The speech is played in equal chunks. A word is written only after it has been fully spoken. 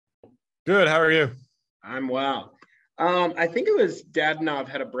Good. How are you? I'm well. I think it was Dadonov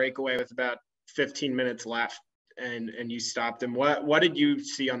had a breakaway with about 15 minutes left, and you stopped him. What did you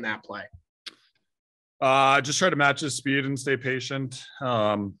see on that play? Just try to match his speed and stay patient.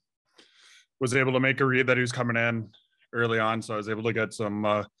 Was able to make a read that he was coming in early on, so I was able to get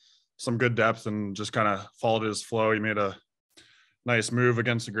some good depth and just kind of followed his flow. He made a nice move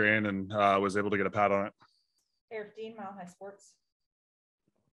against the grain and was able to get a pad on it. Eric Dean, Mile High Sports.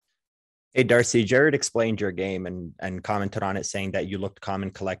 Hey, Darcy, Jared explained your game and commented on it, saying that you looked calm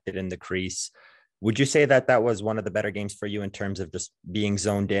and collected in the crease. Would you say that that was one of the better games for you in terms of just being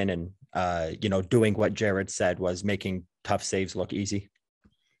zoned in and, doing what Jared said was making tough saves look easy?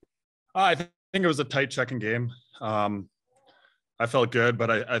 I think it was a tight checking game. I felt good, but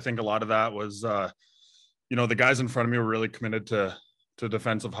I think a lot of that was, the guys in front of me were really committed to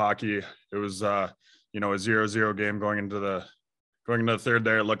defensive hockey. It was, a 0-0 game going into the third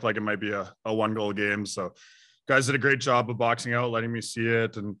there. It looked like it might be a one-goal game. So guys did a great job of boxing out, letting me see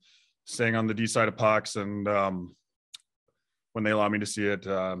it and staying on the D side of pucks. And when they allow me to see it,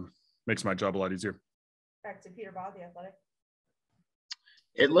 makes my job a lot easier. Back to Peter Baugh, The Athletic.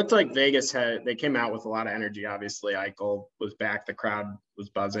 It looked like Vegas they came out with a lot of energy. Obviously, Eichel was back. The crowd was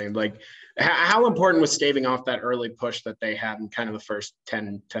buzzing. Like, how important was staving off that early push that they had in kind of the first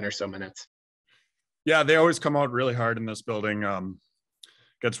 10 or so minutes? Yeah, they always come out really hard in this building.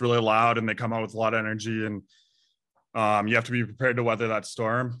 Gets really loud and they come out with a lot of energy, and you have to be prepared to weather that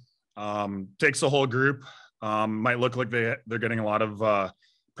storm. Takes the whole group. Might look like they're getting a lot of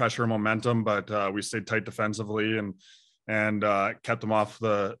pressure and momentum, but we stayed tight defensively and kept them off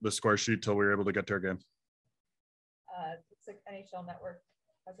the score sheet till we were able to get to our game. Looks like NHL Network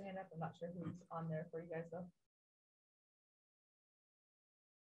has a hand up. I'm not sure who's on there for you guys though.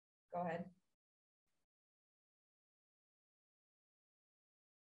 Go ahead.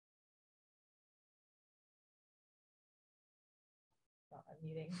 Not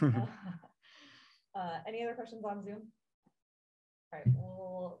unmuting. Any other questions on Zoom? All right,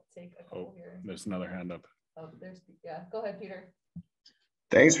 we'll take a couple here. There's another hand up. Oh, go ahead, Peter.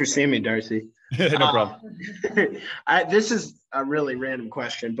 Thanks for seeing me, Darcy. No problem. This is a really random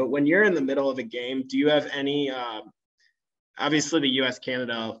question, but when you're in the middle of a game, do you have any, obviously the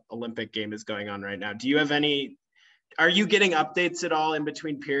US-Canada Olympic game is going on right now. Do you have are you getting updates at all in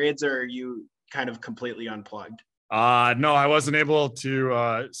between periods, or are you kind of completely unplugged? No, I wasn't able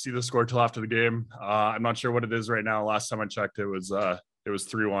to see the score till after the game. I'm not sure what it is right now. Last time I checked, it was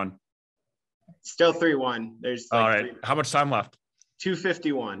 3-1. Still 3-1. There's all right. How much time left?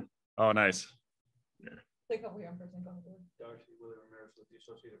 2:51. Oh, nice. Yeah. Take over here in person. Darcy Ramirez with the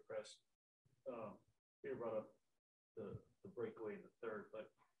Associated Press. Peter brought up the breakaway in the third, but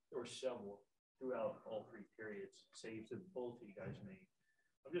there were several throughout all three periods saves that both of you guys made.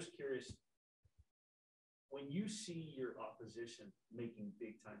 I'm just curious, when you see your opposition making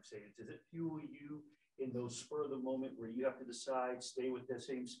big time saves, does it fuel you in those spur of the moment where you have to decide, stay with the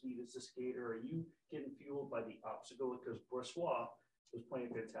same speed as the skater? Or are you getting fueled by the obstacle? Because Brossois was playing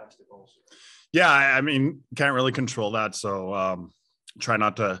fantastic also. Yeah, I mean, can't really control that. So try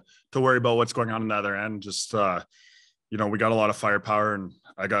not to worry about what's going on the other end. Just, we got a lot of firepower, and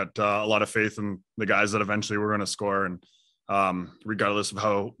I got a lot of faith in the guys that eventually we're going to score, and regardless of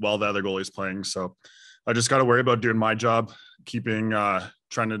how well the other goalie's playing. So I just got to worry about doing my job,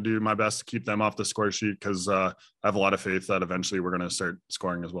 trying to do my best to keep them off the score sheet, because I have a lot of faith that eventually we're going to start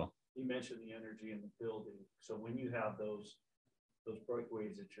scoring as well. You mentioned the energy in the building. So when you have those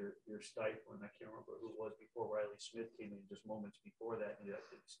breakaways that you're stifling, I can't remember who it was before Riley Smith came in, just moments before that.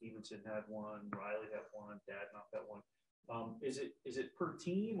 Stevenson had one, Riley had one, Dadonov had one. Is it per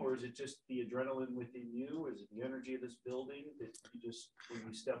team, or is it just the adrenaline within you? Is it the energy of this building that you just, when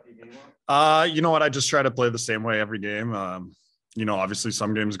you step your game up? You know what? I just try to play the same way every game. Obviously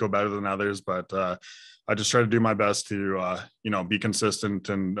some games go better than others, but I just try to do my best to, be consistent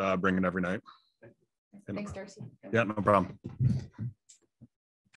and bring it every night. Thanks, Darcy. Yeah, no problem.